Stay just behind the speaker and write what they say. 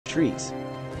trees.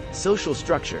 Social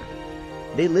structure.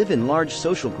 They live in large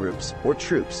social groups, or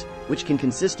troops, which can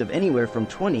consist of anywhere from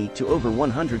 20 to over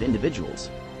 100 individuals.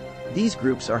 These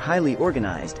groups are highly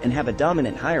organized and have a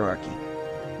dominant hierarchy.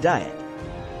 Diet.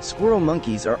 Squirrel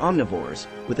monkeys are omnivores,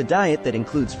 with a diet that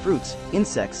includes fruits,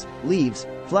 insects, leaves,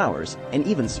 flowers, and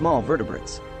even small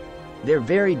vertebrates. Their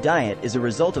varied diet is a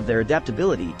result of their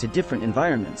adaptability to different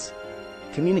environments.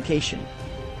 Communication.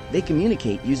 They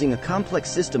communicate using a complex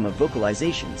system of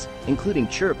vocalizations, including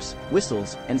chirps,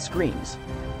 whistles, and screams.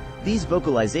 These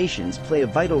vocalizations play a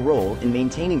vital role in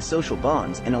maintaining social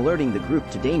bonds and alerting the group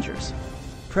to dangers.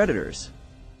 Predators.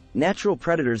 Natural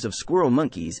predators of squirrel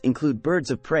monkeys include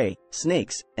birds of prey,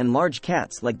 snakes, and large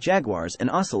cats like jaguars and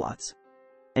ocelots.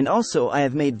 And also I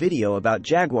have made video about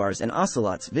jaguars and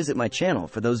ocelots. Visit my channel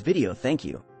for those video. Thank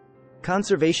you.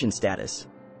 Conservation status.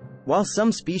 While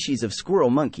some species of squirrel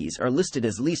monkeys are listed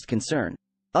as least concern,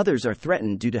 others are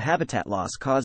threatened due to habitat loss caused